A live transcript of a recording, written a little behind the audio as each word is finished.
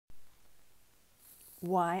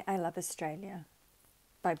Why I Love Australia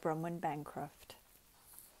by Bronwyn Bancroft.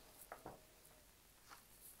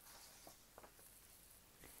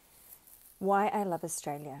 Why I Love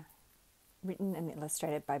Australia, written and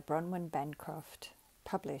illustrated by Bronwyn Bancroft,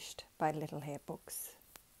 published by Little Hare Books.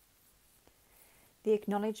 The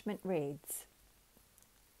acknowledgement reads,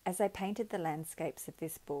 as I painted the landscapes of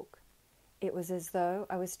this book, it was as though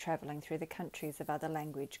I was travelling through the countries of other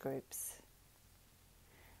language groups.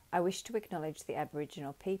 I wish to acknowledge the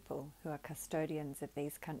Aboriginal people who are custodians of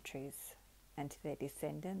these countries and to their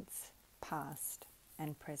descendants, past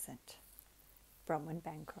and present. Bronwyn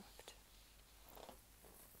Bancroft.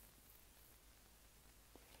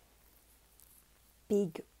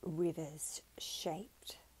 Big rivers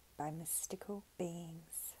shaped by mystical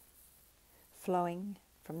beings, flowing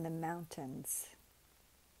from the mountains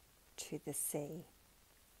to the sea.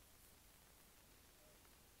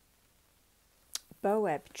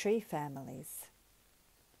 Boab tree families,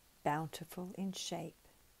 bountiful in shape,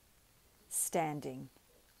 standing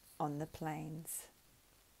on the plains.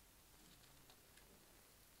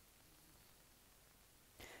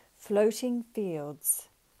 Floating fields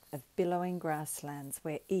of billowing grasslands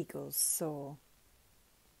where eagles soar.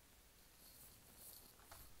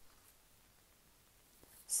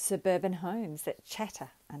 Suburban homes that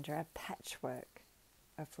chatter under a patchwork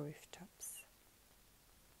of rooftops.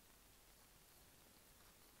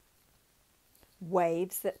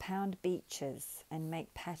 Waves that pound beaches and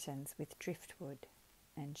make patterns with driftwood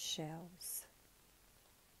and shells.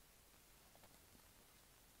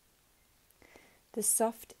 The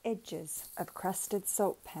soft edges of crusted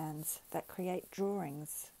salt pans that create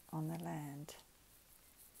drawings on the land.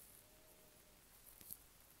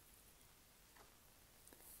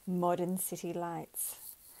 Modern city lights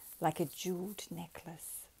like a jewelled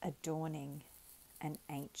necklace adorning an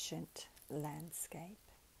ancient landscape.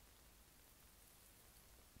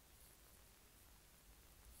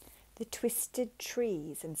 The twisted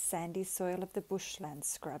trees and sandy soil of the bushland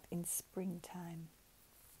scrub in springtime.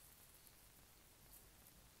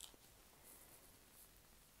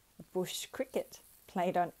 Bush cricket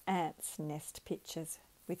played on ants' nest pitches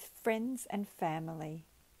with friends and family,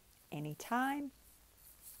 anytime,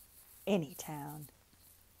 any town.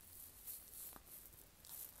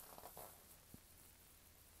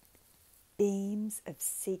 Beams of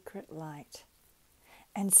secret light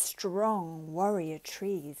and strong warrior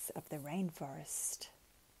trees of the rainforest.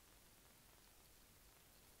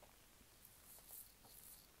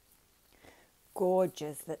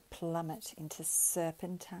 Gorges that plummet into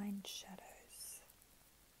serpentine shadows.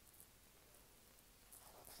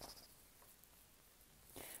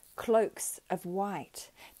 Cloaks of white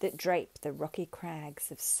that drape the rocky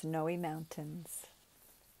crags of snowy mountains.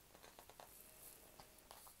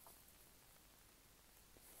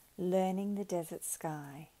 Learning the desert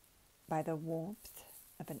sky by the warmth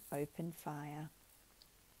of an open fire.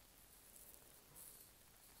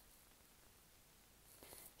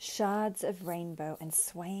 Shards of rainbow and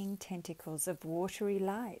swaying tentacles of watery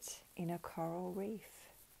light in a coral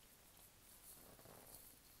reef.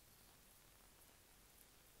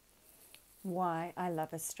 Why I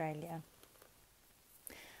Love Australia.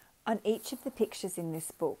 On each of the pictures in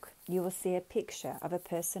this book, you will see a picture of a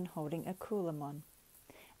person holding a coolamon,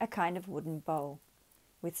 a kind of wooden bowl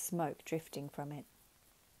with smoke drifting from it.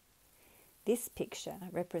 This picture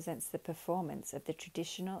represents the performance of the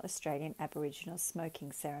traditional Australian Aboriginal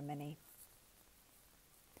smoking ceremony.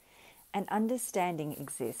 An understanding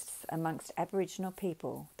exists amongst Aboriginal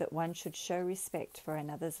people that one should show respect for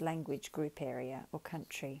another's language group area or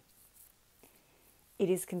country. It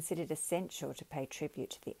is considered essential to pay tribute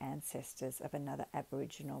to the ancestors of another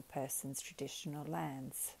Aboriginal person's traditional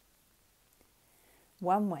lands.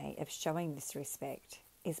 One way of showing this respect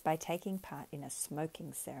is by taking part in a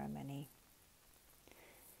smoking ceremony.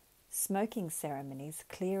 Smoking ceremonies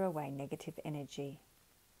clear away negative energy.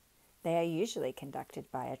 They are usually conducted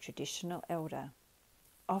by a traditional elder,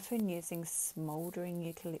 often using smouldering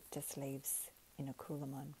eucalyptus leaves in a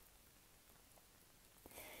coolamon.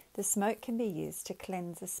 The smoke can be used to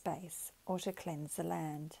cleanse a space or to cleanse the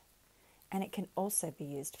land, and it can also be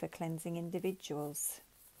used for cleansing individuals.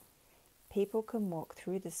 People can walk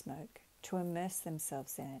through the smoke to immerse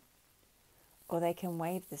themselves in it, or they can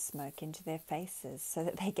wave the smoke into their faces so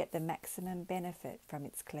that they get the maximum benefit from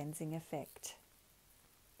its cleansing effect.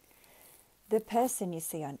 The person you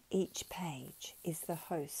see on each page is the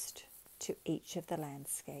host to each of the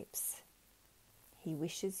landscapes. He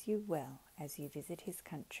wishes you well as you visit his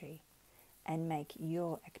country and make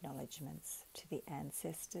your acknowledgements to the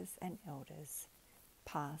ancestors and elders,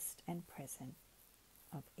 past and present,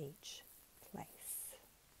 of each place.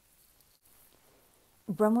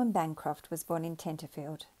 Bronwyn Bancroft was born in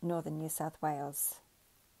Tenterfield, northern New South Wales.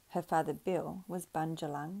 Her father Bill was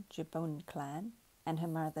Bundjalung Jabun clan, and her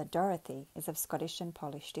mother Dorothy is of Scottish and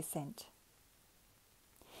Polish descent.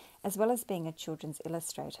 As well as being a children's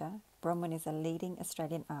illustrator, Bronwyn is a leading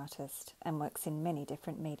Australian artist and works in many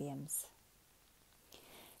different mediums.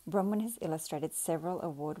 Bronwyn has illustrated several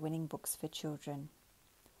award-winning books for children.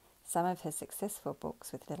 Some of her successful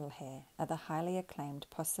books with little hair are the highly acclaimed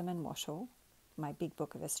Possum and Wattle, My Big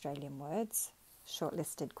Book of Australian Words,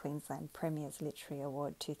 shortlisted Queensland Premier's Literary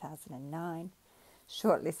Award 2009,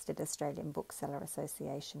 shortlisted Australian Bookseller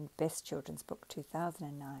Association Best Children's Book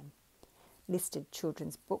 2009, listed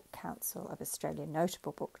Children's Book Council of Australia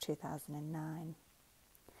Notable Book 2009,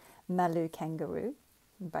 Maloo Kangaroo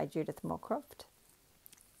by Judith Moorcroft,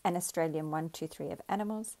 an Australian 1, 2, 3 of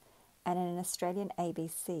Animals, and an Australian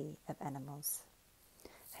ABC of Animals.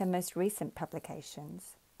 Her most recent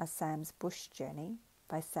publications are Sam's Bush Journey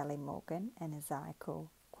by Sally Morgan and Ezekiel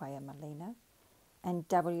Quayamolina, and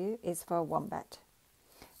W is for Wombat.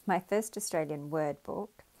 My first Australian word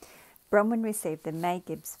book, Bronwyn received the May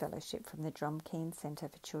Gibbs Fellowship from the Dromkeen Centre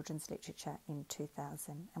for Children's Literature in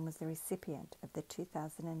 2000 and was the recipient of the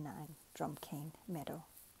 2009 Dromkeen Medal.